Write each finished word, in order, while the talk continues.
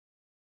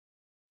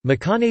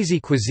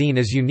Macanese cuisine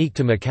is unique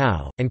to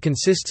Macau, and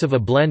consists of a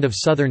blend of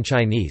Southern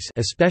Chinese,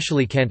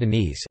 especially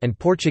Cantonese, and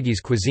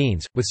Portuguese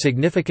cuisines, with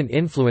significant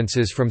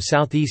influences from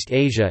Southeast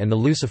Asia and the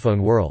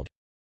Lusophone world.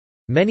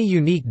 Many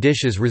unique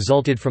dishes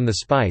resulted from the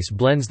spice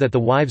blends that the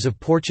wives of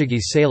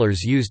Portuguese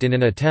sailors used in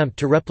an attempt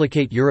to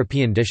replicate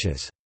European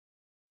dishes.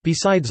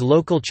 Besides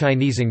local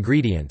Chinese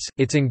ingredients,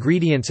 its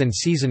ingredients and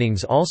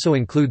seasonings also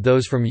include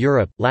those from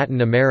Europe,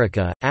 Latin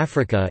America,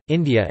 Africa,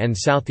 India and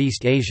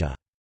Southeast Asia.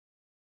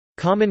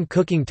 Common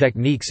cooking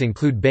techniques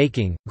include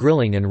baking,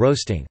 grilling and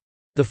roasting.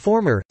 The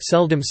former,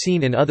 seldom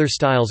seen in other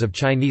styles of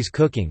Chinese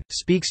cooking,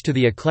 speaks to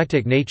the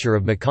eclectic nature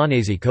of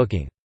Macanese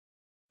cooking.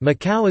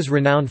 Macau is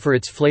renowned for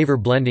its flavor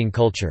blending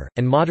culture,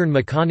 and modern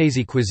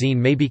Macanese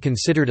cuisine may be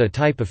considered a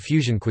type of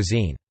fusion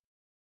cuisine.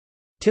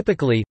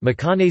 Typically,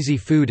 Macanese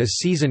food is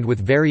seasoned with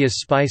various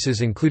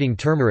spices including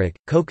turmeric,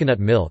 coconut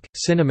milk,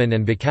 cinnamon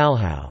and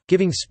bacalhau,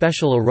 giving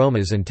special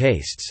aromas and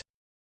tastes.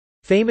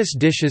 Famous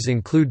dishes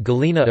include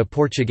galinha à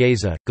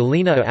portuguesa,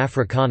 galinha à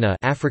africana,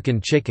 African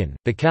chicken,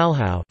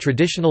 bacalhau,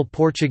 traditional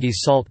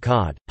Portuguese salt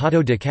cod,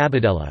 pato de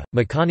cabidela,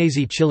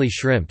 Macanese chili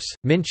shrimps,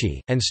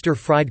 minchi, and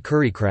stir-fried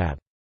curry crab.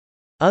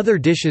 Other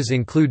dishes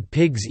include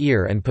pig's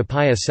ear and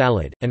papaya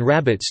salad, and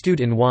rabbit stewed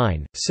in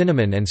wine,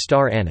 cinnamon and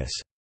star anise.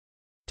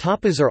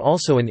 Tapas are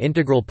also an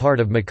integral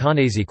part of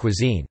Macanese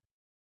cuisine.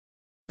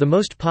 The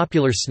most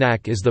popular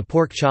snack is the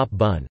pork chop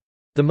bun.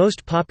 The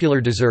most popular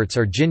desserts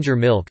are ginger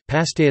milk,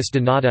 pastéis de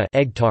nata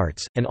egg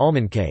tarts, and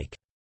almond cake.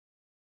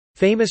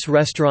 Famous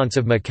restaurants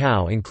of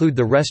Macau include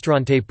the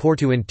Restaurante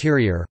Porto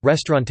Interior,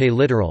 Restaurante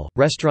Litoral,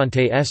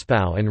 Restaurante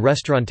Espao and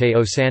Restaurante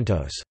Os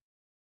Santos.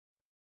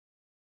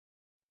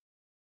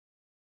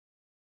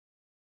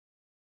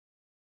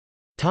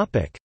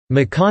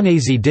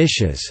 Macanese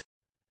dishes.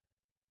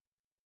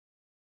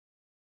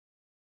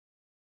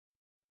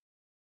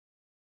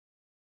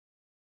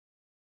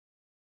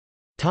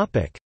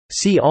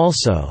 See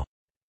also: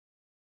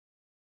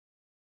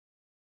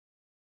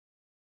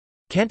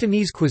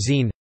 Cantonese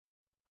cuisine,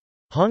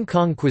 Hong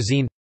Kong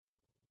cuisine,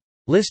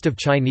 List of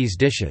Chinese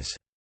dishes.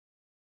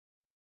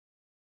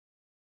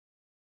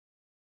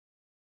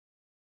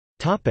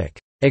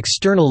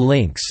 External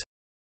links: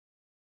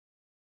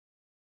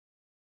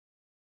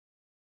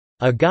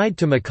 A Guide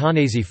to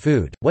Macanese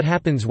Food, What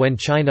Happens When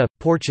China,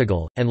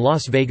 Portugal, and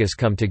Las Vegas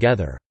Come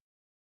Together.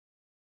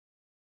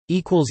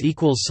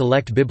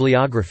 Select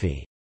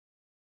bibliography